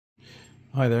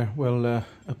Hi there. Well,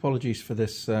 apologies for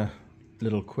this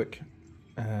little quick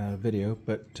video,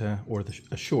 but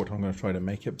a short. I'm going to try to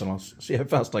make it, but I'll see how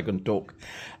fast I can talk.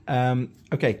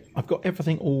 Okay, I've got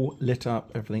everything all lit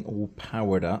up, everything all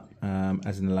powered up,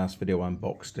 as in the last video I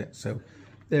unboxed it. So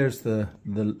there's the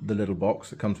little box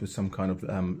that comes with some kind of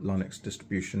Linux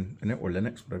distribution in it, or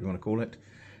Linux, whatever you want to call it.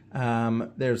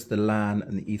 There's the LAN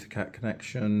and the Ethercat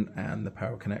connection and the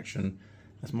power connection.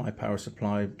 That's my power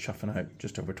supply, chuffing out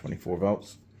just over 24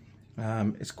 volts.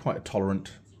 It's quite a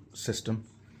tolerant system.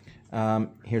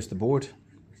 Here's the board,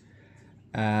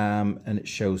 and it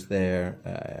shows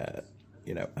there,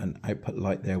 an output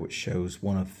light there, which shows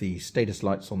one of the status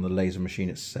lights on the laser machine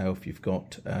itself. You've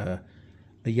got a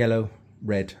yellow,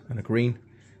 red, and a green,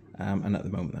 and at the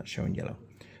moment that's showing yellow.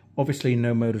 Obviously,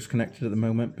 no motors connected at the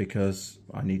moment because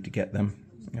I need to get them.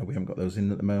 We haven't got those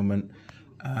in at the moment.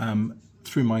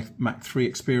 Through my Mac 3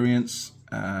 experience,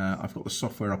 I've got the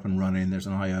software up and running. There's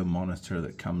an I/O monitor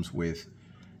that comes with,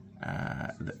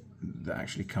 that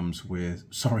actually comes with,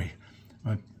 sorry,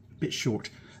 I'm a bit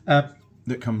short, that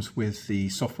comes with the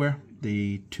software,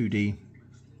 the 2D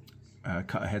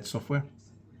cut ahead software.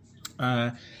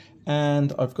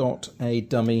 And I've got a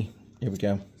dummy, here we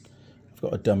go, I've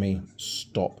got a dummy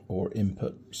stop or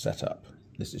input setup.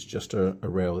 This is just a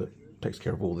rail that takes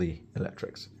care of all the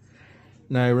electrics.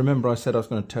 Now, remember I said I was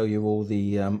going to tell you all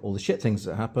the shit things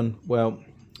that happen. Well,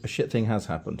 a shit thing has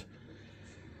happened.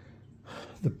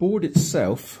 The board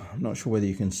itself, I'm not sure whether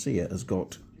you can see it, has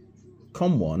got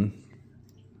COM1,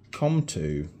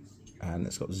 COM2, and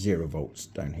it's got 0 volts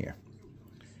down here.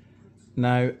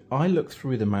 Now, I looked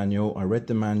through the manual, I read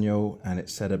the manual, and it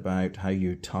said about how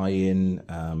you tie in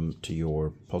to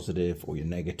your positive or your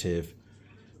negative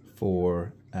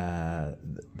for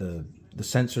the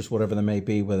sensors, whatever they may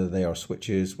be, whether they are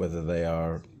switches, whether they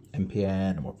are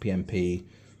NPN or PNP,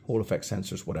 Hall effect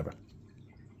sensors, whatever.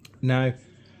 Now,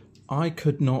 I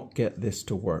could not get this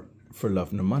to work for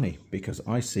love nor money because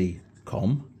I see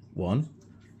COM1,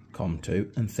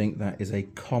 COM2 and think that is a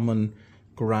common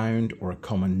ground or a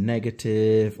common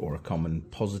negative or a common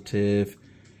positive.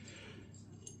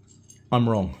 I'm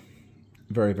wrong.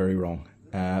 Very, very wrong.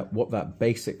 What that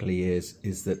basically is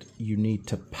that you need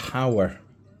to power.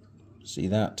 See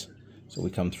that? So we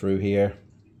come through here,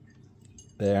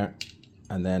 there,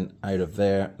 and then out of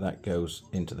there, that goes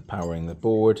into the powering the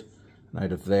board. And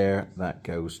out of there, that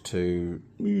goes to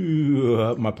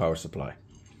my power supply.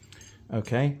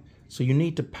 Okay, so you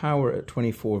need to power at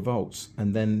 24 volts,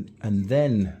 and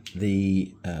then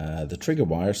the trigger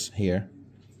wires here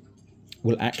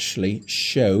will actually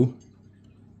show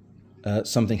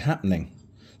something happening.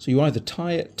 So you either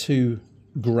tie it to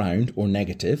ground or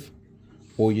negative,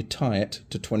 or you tie it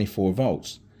to 24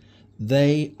 volts.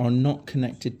 They are not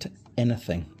connected to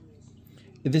anything.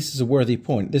 This is a worthy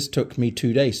point. This took me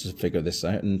 2 days to figure this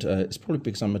out, and it's probably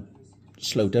because I'm a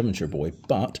slow Devonshire boy,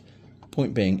 but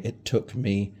point being, it took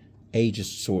me ages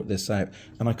to sort this out,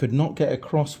 and I could not get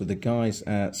across with the guys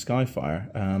at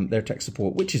Skyfire, their tech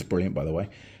support, which is brilliant, by the way,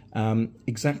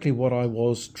 exactly what I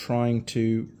was trying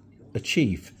to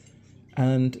achieve.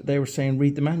 And they were saying,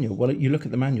 read the manual. Well, you look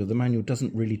at the manual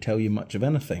doesn't really tell you much of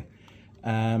anything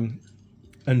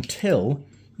until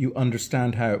you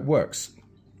understand how it works.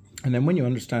 And then when you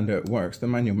understand how it works, the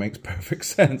manual makes perfect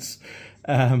sense,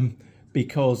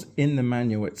 because in the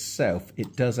manual itself,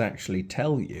 it does actually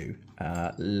tell you,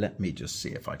 let me just see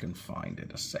if I can find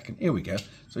it a second. Here we go.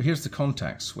 So here's the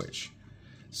contact switch.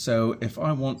 So if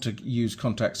I want to use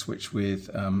contact switch with,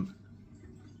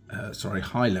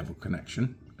 high level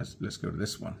connection, let's go to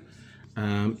this one.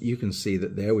 You can see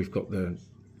that there we've got the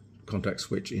contact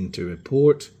switch into a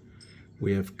port.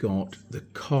 We have got the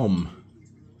COM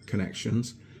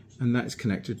connections, and that is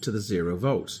connected to the 0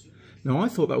 volts. Now, I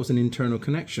thought that was an internal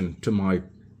connection to my,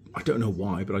 I don't know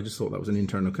why, but I just thought that was an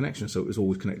internal connection, so it was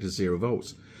always connected to 0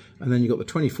 volts. And then you've got the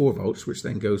 24 volts, which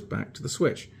then goes back to the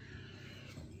switch.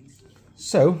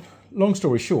 So, long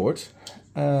story short,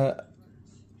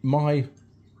 my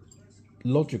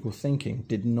logical thinking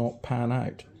did not pan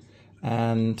out,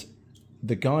 and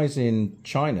the guys in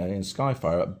China, in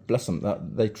Skyfire, bless them,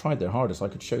 that they tried their hardest. I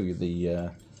could show you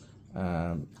the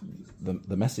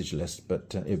message list,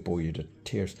 but it bore you to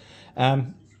tears.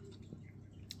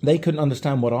 They couldn't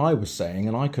understand what I was saying,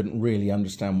 and I couldn't really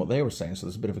understand what they were saying, so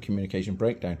there's a bit of a communication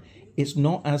breakdown. It's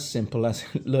not as simple as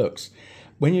it looks.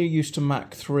 When you're used to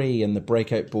Mac 3 and the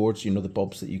breakout boards, the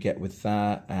bobs that you get with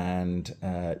that, and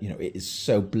it is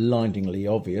so blindingly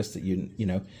obvious that you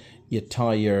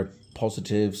tie your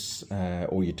positives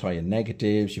or you tie your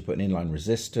negatives, you put an inline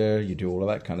resistor, you do all of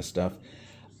that kind of stuff.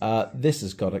 This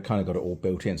has got it all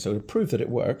built in. So to prove that it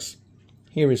works,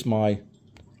 here is my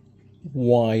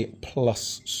Y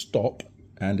plus stop,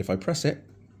 and if I press it,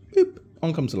 boop,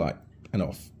 on comes the light and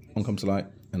off, on comes the light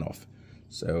and off.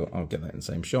 So I'll get that in the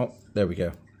same shot. There we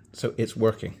go. So it's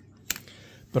working.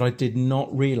 But I did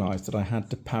not realize that I had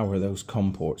to power those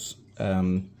COM ports.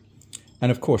 And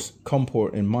of course, COM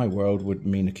port in my world would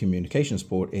mean a communications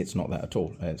port. It's not that at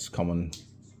all. It's common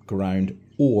ground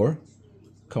or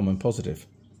common positive.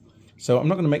 So I'm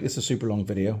not going to make this a super long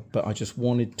video, but I just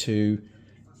wanted to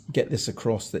get this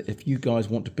across that if you guys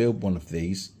want to build one of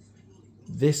these,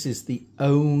 this is the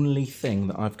only thing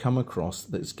that I've come across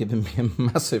that's given me a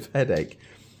massive headache.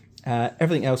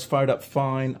 Everything else fired up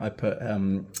fine. I put,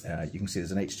 you can see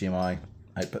there's an HDMI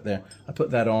output there. I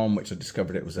put that on, which I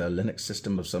discovered it was a Linux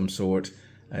system of some sort.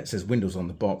 It says Windows on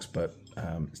the box, but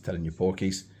it's telling you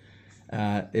porkies.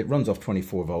 It runs off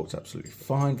 24 volts absolutely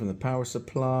fine from the power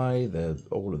supply.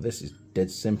 All of this is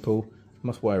dead simple.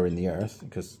 Must wire in the earth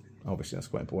because obviously that's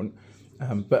quite important.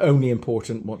 But only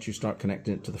important once you start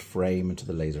connecting it to the frame and to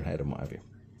the laser head and what have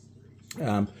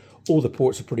you. All the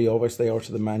ports are pretty obvious. They are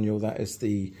to the manual. That is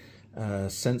the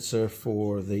sensor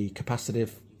for the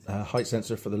capacitive, height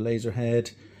sensor for the laser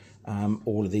head.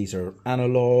 All of these are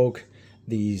analog.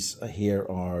 These here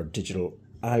are digital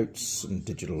outs and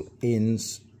digital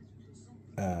ins.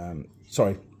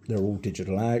 Sorry, they're all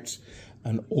digital outs.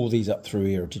 And all these up through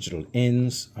here are digital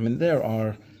ins. I mean, there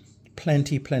are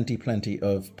plenty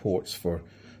of ports for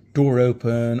door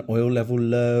open, oil level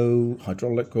low,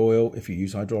 hydraulic oil if you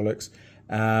use hydraulics.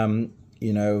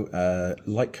 You know,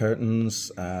 light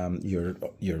curtains, your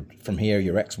from here,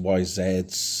 your X, Y,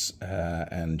 Zs,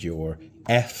 and your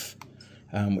F,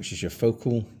 which is your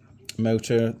focal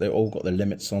motor. They've all got the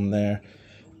limits on there.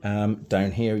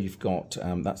 Down here you've got,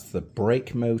 that's the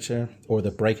brake motor, or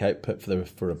the brake output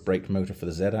for a brake motor for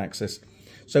the Z axis.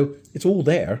 So it's all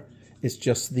there. It's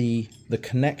just the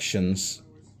connections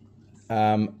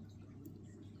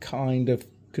kind of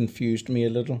confused me a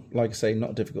little. Like I say, not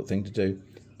a difficult thing to do,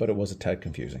 but it was a tad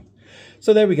confusing.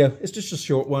 So there we go. It's just a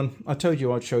short one. I told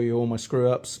you I'd show you all my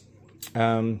screw-ups.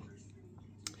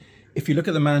 If you look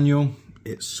at the manual,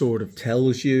 it sort of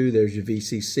tells you there's your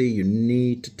VCC. You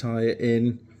need to tie it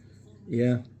in.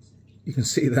 Yeah, you can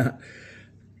see that.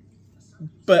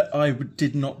 But I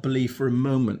did not believe for a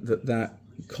moment that that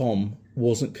COM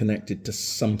wasn't connected to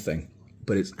something,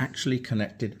 but it's actually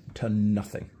connected to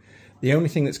nothing. The only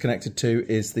thing that's connected to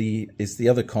is the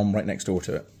other COM right next door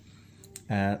to it.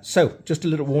 So just a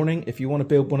little warning, if you want to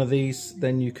build one of these,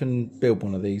 then you can build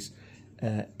one of these.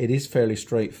 It is fairly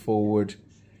straightforward.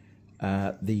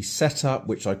 The setup,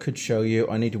 which I could show you,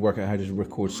 I need to work out how to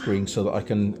record screen so that I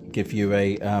can give you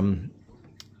a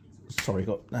sorry,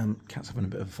 got cats having a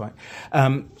bit of a fight.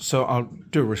 So I'll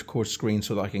do a record screen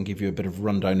so that I can give you a bit of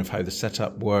rundown of how the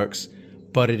setup works,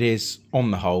 but it is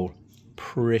on the whole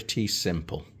pretty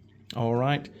simple. All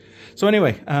right. So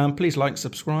anyway, please like,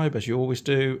 subscribe as you always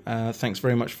do. Thanks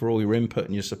very much for all your input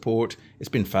and your support. It's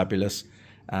been fabulous.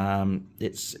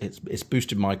 It's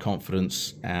boosted my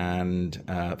confidence, and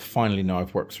finally now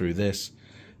I've worked through this.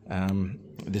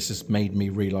 This has made me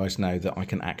realize now that I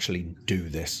can actually do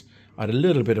this. I had a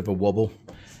little bit of a wobble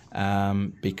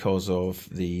because of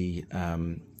the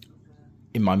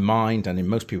in my mind and in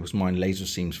most people's mind, laser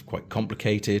seems quite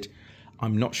complicated.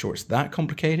 I'm not sure it's that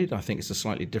complicated. I think it's a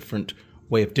slightly different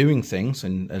way of doing things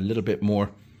and a little bit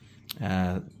more, you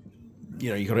know,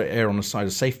 you got to err on the side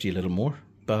of safety a little more.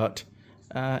 But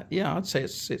yeah, I'd say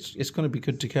it's going to be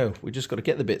good to go. We just got to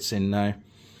get the bits in now,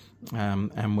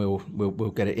 and we'll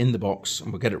get it in the box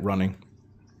and we'll get it running.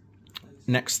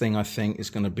 Next thing I think is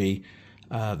going to be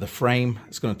the frame.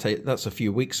 It's going to take, that's a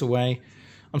few weeks away.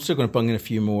 I'm still going to bung in a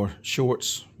few more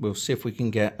shorts. We'll see if we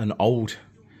can get an old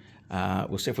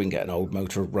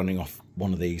motor running off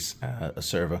one of these, a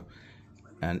servo.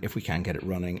 And if we can get it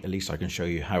running, at least I can show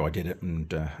you how I did it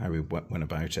and how we went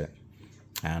about it.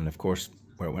 And of course,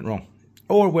 where it went wrong,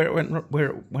 or where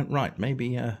it went right.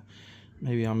 Maybe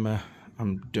I'm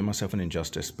doing myself an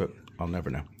injustice, but I'll never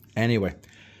know. Anyway,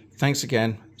 thanks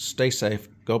again. Stay safe.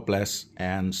 God bless,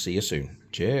 and see you soon.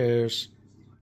 Cheers.